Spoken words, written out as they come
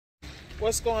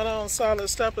What's going on, Solid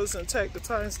Steppers and Tech the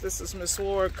Titans? This is Miss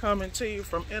Ward coming to you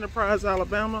from Enterprise,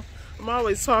 Alabama. I'm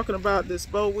always talking about this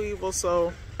boll weevil,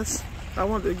 so I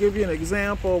wanted to give you an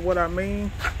example of what I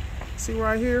mean. See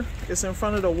right here? It's in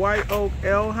front of the White Oak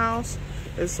Ale House.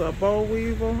 It's a boll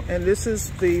weevil, and this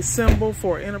is the symbol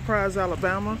for Enterprise,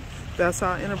 Alabama. That's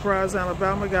how Enterprise,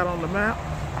 Alabama got on the map.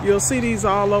 You'll see these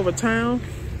all over town.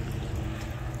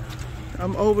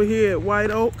 I'm over here at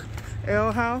White Oak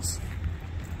Ale House.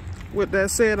 With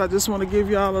that said, I just want to give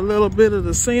y'all a little bit of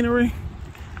the scenery.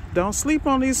 Don't sleep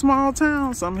on these small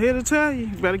towns. I'm here to tell you,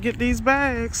 you better get these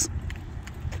bags.